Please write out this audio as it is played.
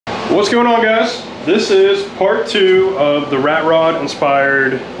What's going on, guys? This is part 2 of the rat rod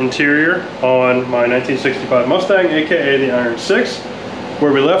inspired interior on my 1965 Mustang, aka the Iron 6.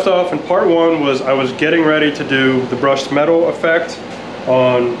 Where we left off in part 1 was I was getting ready to do the brushed metal effect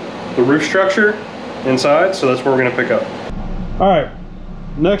on the roof structure inside, so that's where we're going to pick up. Alright,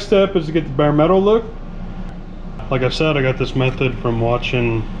 next step is to get the bare metal look. Like I said, I got this method from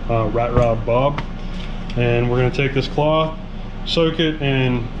watching Rat Rod Bob, and we're going to take this cloth, soak it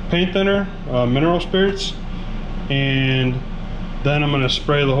in paint thinner, mineral spirits, and then I'm going to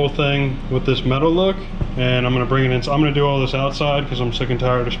spray the whole thing with this metal look, and I'm going to bring it in. So I'm going to do all this outside because I'm sick and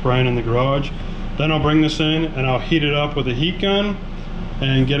tired of spraying in the garage. Then I'll bring this in and I'll heat it up with a heat gun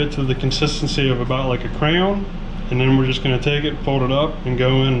and get it to the consistency of about like a crayon, and then we're just going to take it, fold it up, and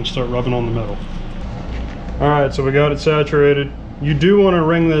go in and start rubbing on the metal. Alright, so we got it saturated. You do want to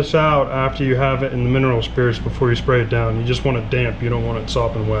wring this out after you have it in the mineral spirits before you spray it down. You just want it damp, you don't want it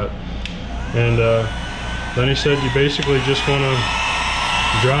sopping wet. And then he said you basically just want to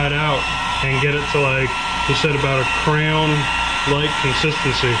dry it out and get it to, like he said, about a crayon-like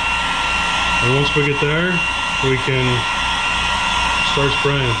consistency. And once we get there, we can start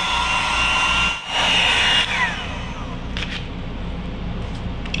spraying.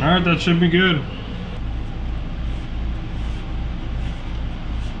 Alright, that should be good.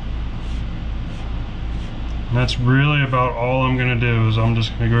 And that's really about all I'm gonna do. Is I'm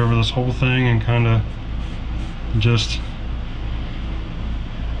just gonna go over this whole thing and kind of just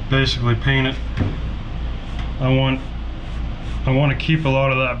basically paint it. I want to keep a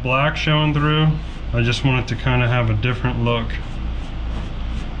lot of that black showing through. I just want it to kind of have a different look.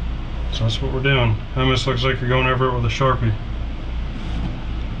 So that's what we're doing. Almost looks like you're going over it with a Sharpie.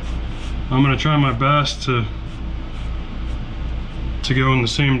 I'm gonna try my best to go in the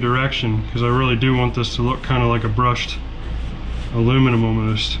same direction, because I really do want this to look kind of like a brushed aluminum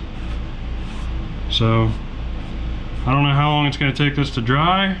almost. So I don't know how long it's going to take this to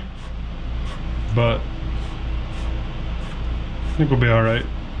dry, but I think we'll be all right.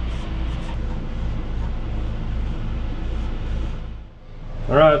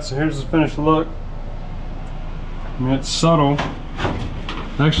 All right, so here's the finished look. I mean, it's subtle.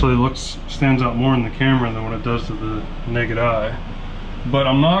 Actually, it stands out more in the camera than what it does to the naked eye. But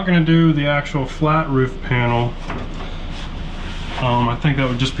I'm not going to do the actual flat roof panel. I think that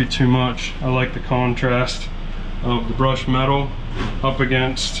would just be too much. I like the contrast of the brushed metal up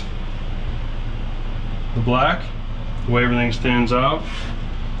against the black, the way everything stands out.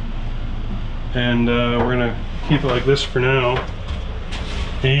 And we're going to keep it like this for now.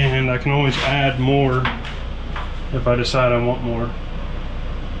 And I can always add more if I decide I want more.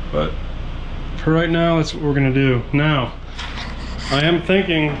 But for right now, that's what we're going to do. Now, I am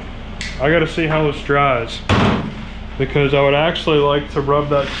thinking I gotta see how this dries, because I would actually like to rub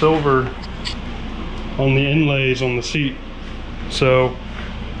that silver on the inlays on the seat. So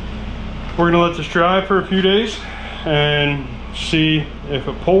we're gonna let this dry for a few days and see if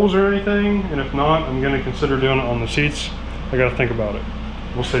it pulls or anything, and if not, I'm gonna consider doing it on the seats. I gotta think about it.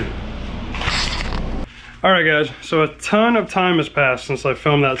 We'll see. Alright guys, so a ton of time has passed since I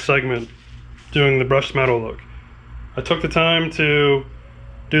filmed that segment doing the brushed metal look. I took the time to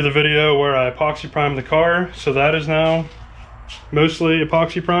do the video where I epoxy primed the car, so that is now mostly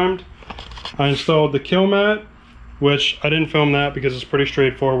epoxy primed. I installed the kill mat, which I didn't film that because it's pretty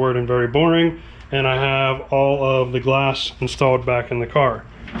straightforward and very boring, and I have all of the glass installed back in the car.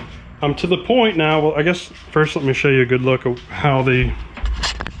 I'm to the point now, well, I guess first let me show you a good look of how the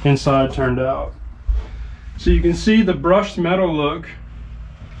inside turned out. So you can see the brushed metal look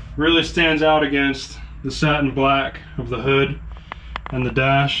really stands out against the satin black of the hood and the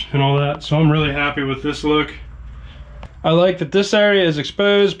dash and all that. So I'm really happy with this look. I like that this area is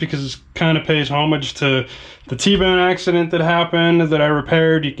exposed because it kind of pays homage to the T-bone accident that happened that I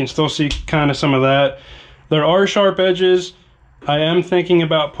repaired. You can still see kind of some of that. There are sharp edges. I am thinking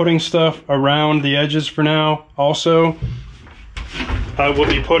about putting stuff around the edges for now. Also, I will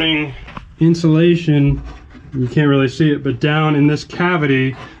be putting insulation, you can't really see it, but down in this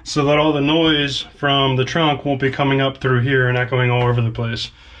cavity so that all the noise from the trunk won't be coming up through here and echoing all over the place.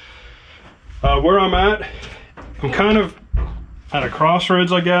 Where I'm at, I'm kind of at a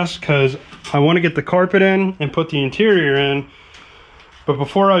crossroads, I guess, because I want to get the carpet in and put the interior in, but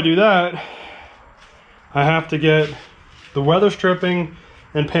before I do that, I have to get the weather stripping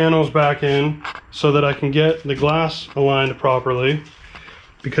and panels back in so that I can get the glass aligned properly.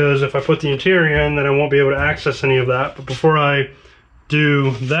 Because if I put the interior in, then I won't be able to access any of that. But before I do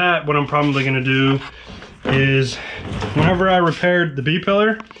that, what I'm probably going to do is, whenever I repaired the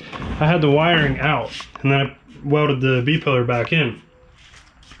B-pillar, I had the wiring out, and then I welded the B-pillar back in.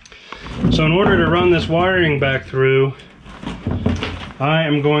 So in order to run this wiring back through, I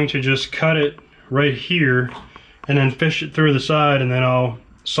am going to just cut it right here and then fish it through the side, and then I'll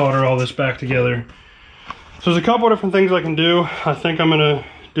solder all this back together. So there's a couple different things I can do. I think I'm gonna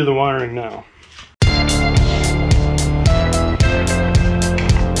do the wiring now.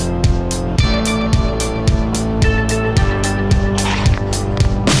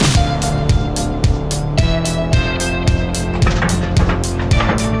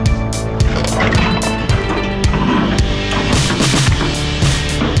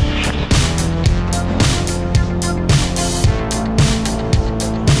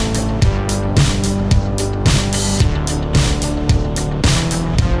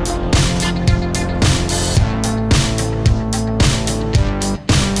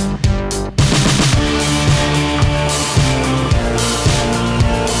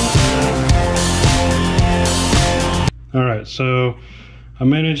 Alright, so I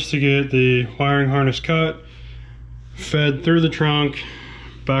managed to get the wiring harness cut, fed through the trunk,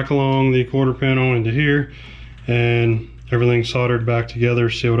 back along the quarter panel into here, and everything soldered back together,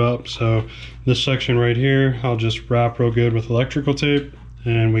 sealed up. So this section right here, I'll just wrap real good with electrical tape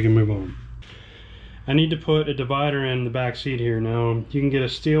and we can move on. I need to put a divider in the back seat here. Now, you can get a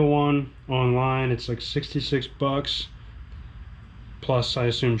steel one online. It's like 66 bucks, plus I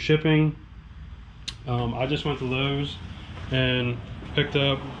assume shipping. I just went to Lowe's and picked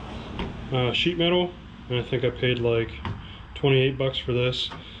up sheet metal, and I think I paid like 28 bucks for this.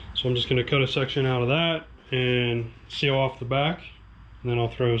 So I'm just going to cut a section out of that and seal off the back, and then I'll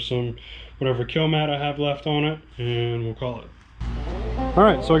throw some whatever kill mat I have left on it, and we'll call it.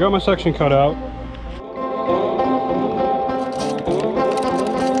 Alright, so I got my section cut out.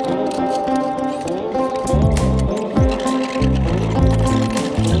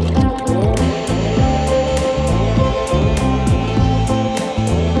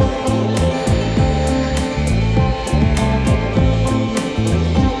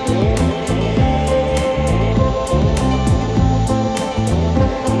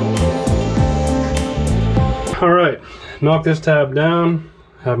 Alright, knock this tab down,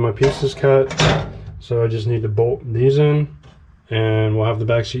 have my pieces cut, so I just need to bolt these in and we'll have the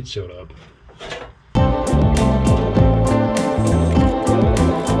back seat sealed up.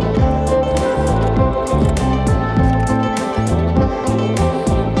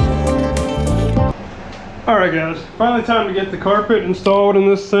 Alright guys, finally time to get the carpet installed in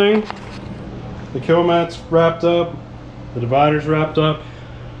this thing. The kill mat's wrapped up, the divider's wrapped up.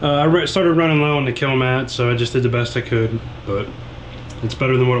 I started running low on the kill mat, so I just did the best I could, but it's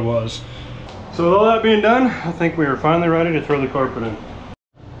better than what it was. So with all that being done, I think we are finally ready to throw the carpet in.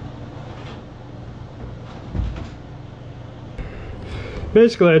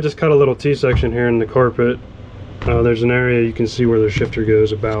 Basically, I just cut a little T-section here in the carpet. There's an area you can see where the shifter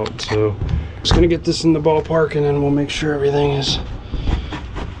goes about, so just gonna get this in the ballpark and then we'll make sure everything is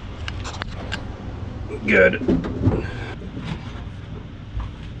good.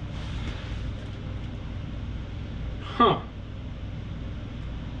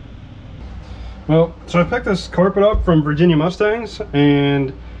 Well, so I picked this carpet up from Virginia Mustangs,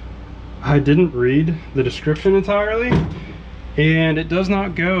 and I didn't read the description entirely, and it does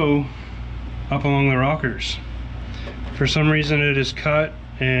not go up along the rockers. For some reason it is cut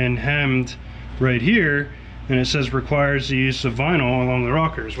and hemmed right here, and it says requires the use of vinyl along the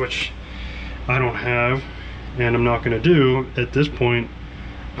rockers, which I don't have and I'm not going to do at this point.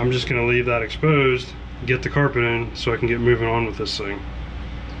 I'm just going to leave that exposed, get the carpet in so I can get moving on with this thing.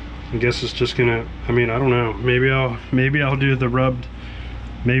 I guess it's just gonna, I mean, I don't know, maybe I'll do the rubbed,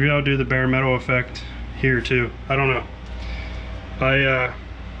 maybe I'll do the bare metal effect here too. I don't know. I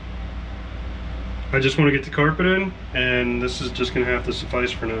just want to get the carpet in, and this is just gonna have to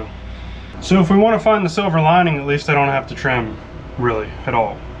suffice for now. So if we want to find the silver lining, at least I don't have to trim really at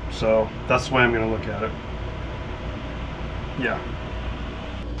all. So that's the way I'm gonna look at it. Yeah.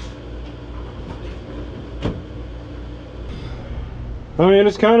 I mean,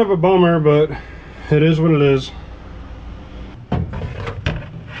 it's kind of a bummer, but it is what it is.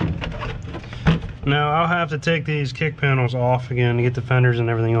 Now, I'll have to take these kick panels off again to get the fenders and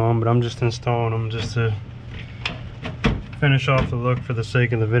everything on, but I'm just installing them just to finish off the look for the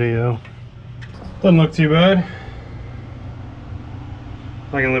sake of the video. Doesn't look too bad.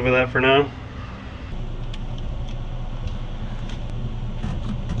 I can live with that for now.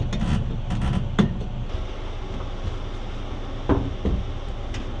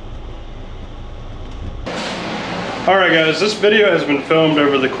 Alright guys, this video has been filmed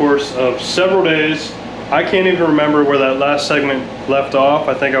over the course of several days. I can't even remember where that last segment left off.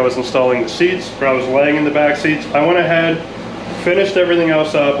 I think I was installing the seats, or I was laying in the back seats. I went ahead, Finished everything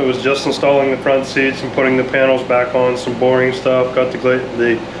else up. It was just installing the front seats and putting the panels back on, some boring stuff. Got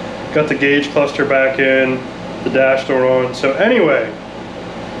the gauge cluster back in, the dash door on. So anyway,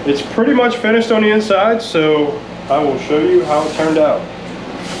 it's pretty much finished on the inside, so I will show you how it turned out.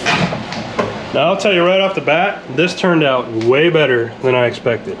 Now I'll tell you right off the bat, this turned out way better than I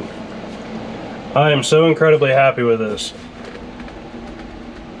expected. I am so incredibly happy with this.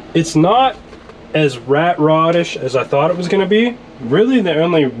 It's not as rat rod-ish as I thought it was going to be. Really, the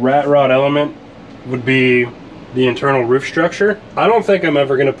only rat rod element would be the internal roof structure. I don't think I'm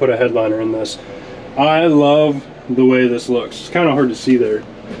ever going to put a headliner in this. I love the way this looks. It's kind of hard to see there.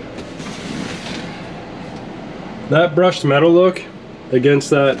 That brushed metal look against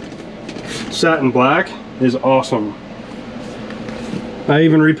that satin black is awesome. I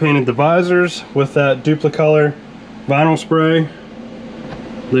even repainted the visors with that duplicolor vinyl spray.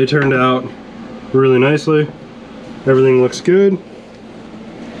 They turned out really nicely. Everything looks good.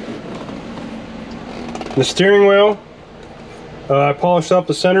 The steering wheel, I polished up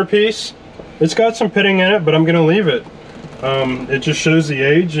the centerpiece. It's got some pitting in it, but I'm gonna leave it. It just shows the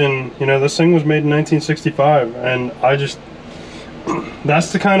age, and you know, this thing was made in 1965, and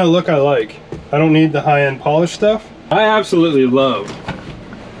that's the kind of look I like. I don't need the high-end polished stuff. I absolutely love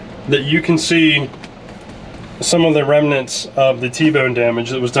that you can see some of the remnants of the T-bone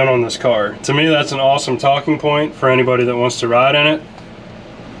damage that was done on this car. To me, that's an awesome talking point for anybody that wants to ride in it.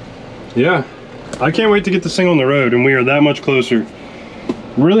 Yeah, I can't wait to get this thing on the road, and we are that much closer.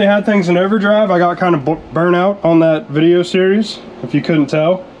 Really had things in overdrive. I got kind of burnt out on that video series, if you couldn't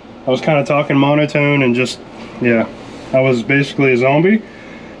tell. I was kind of talking monotone and just, yeah, I was basically a zombie.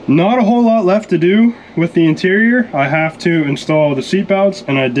 Not a whole lot left to do with the interior. I have to install the seat belts,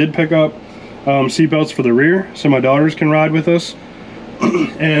 and I did pick up seat belts for the rear so my daughters can ride with us.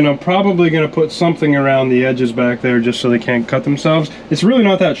 And I'm probably going to put something around the edges back there just so they can't cut themselves. It's really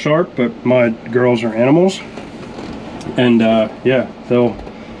not that sharp, but my girls are animals, and yeah,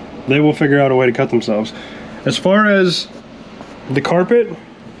 they will figure out a way to cut themselves. As far as the carpet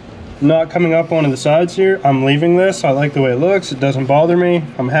not coming up onto the sides here, I'm leaving this. I like the way it looks. It doesn't bother me.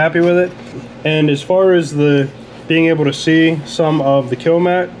 I'm happy with it. And as far as the being able to see some of the kill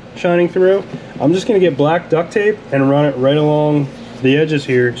mat shining through, I'm just going to get black duct tape and run it right along the edges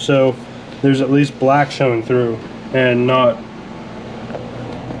here, so there's at least black showing through and not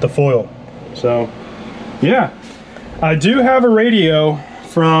the foil. So yeah, I do have a radio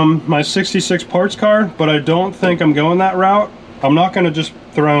from my 66 parts car, but I don't think I'm going that route. I'm not going to just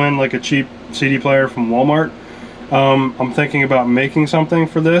throw in like a cheap CD player from Walmart. I'm thinking about making something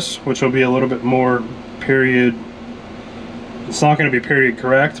for this, which will be a little bit more period. It's not going to be period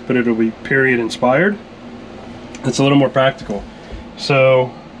correct, but it'll be period inspired. It's a little more practical.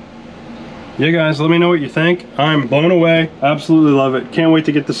 So yeah guys, let me know what you think. I'm blown away, absolutely love it. Can't wait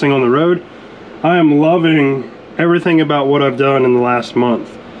to get this thing on the road. I am loving everything about what I've done in the last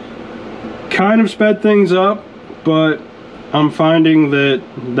month. Kind of sped things up, but I'm finding that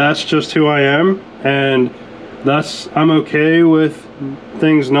that's just who I am, and I'm okay with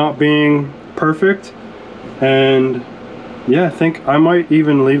things not being perfect. And yeah, I think I might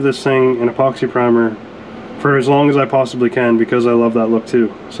even leave this thing in epoxy primer for as long as I possibly can, because I love that look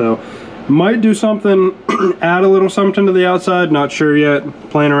too. So might do something, add a little something to the outside, not sure yet,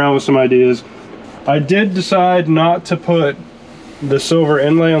 playing around with some ideas. I did decide not to put the silver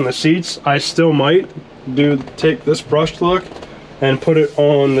inlay on the seats. I still might take this brushed look and put it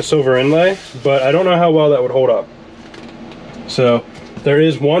on the silver inlay, but I don't know how well that would hold up. So there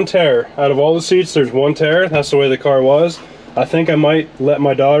is one tear out of all the seats. There's one tear. That's the way the car was. I think I might let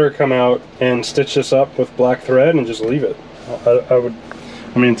my daughter come out and stitch this up with black thread and just leave it.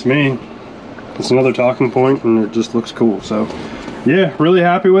 I mean, to me, it's another talking point, and it just looks cool. So yeah, really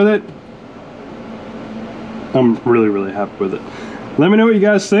happy with it. I'm really happy with it. Let me know what you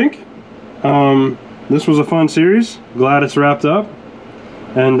guys think. This was a fun series. Glad it's wrapped up.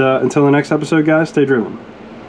 And until the next episode, guys, stay driven.